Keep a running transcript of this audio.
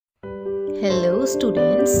Hello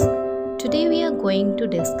students, today we are going to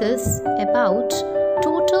discuss about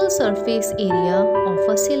total surface area of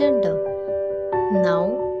a cylinder.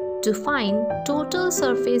 Now to find total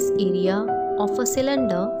surface area of a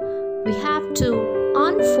cylinder, we have to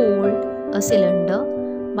unfold a cylinder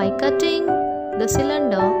by cutting the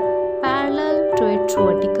cylinder parallel to its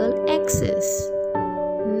vertical axis.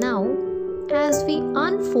 Now as we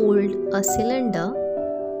unfold a cylinder,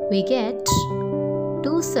 we get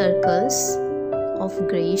two circles of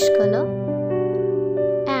grayish color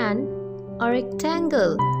and a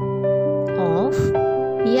rectangle of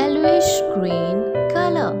yellowish green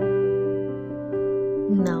color.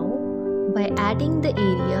 Now, by adding the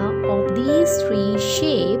area of these three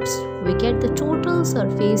shapes, we get the total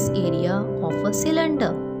surface area of a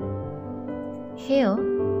cylinder. Here,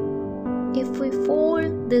 if we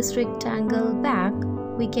fold this rectangle back,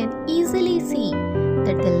 we can easily see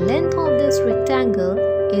that the length of this rectangle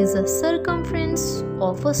is the circumference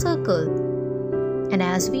of a circle. And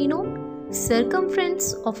as we know,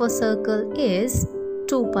 circumference of a circle is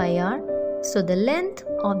 2 pi r. So the length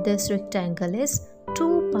of this rectangle is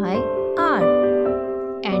 2 pi r.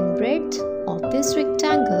 And breadth of this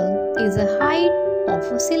rectangle is the height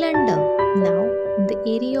of a cylinder. Now, the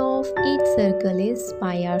area of each circle is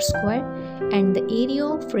pi r square and the area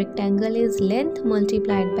of rectangle is length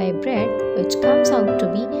multiplied by breadth, which comes out to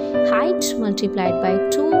be height multiplied by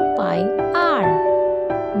 2 pi r.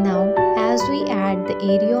 Now as we add the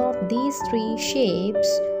area of these three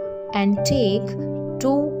shapes and take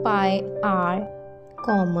 2 pi r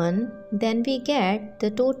common, then we get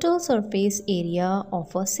the total surface area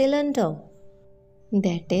of a cylinder.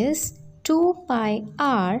 That is 2 pi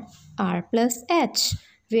r plus h,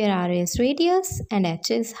 where r is radius and h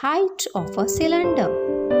is height of a cylinder.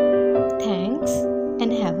 Thanks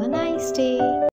and have a nice day.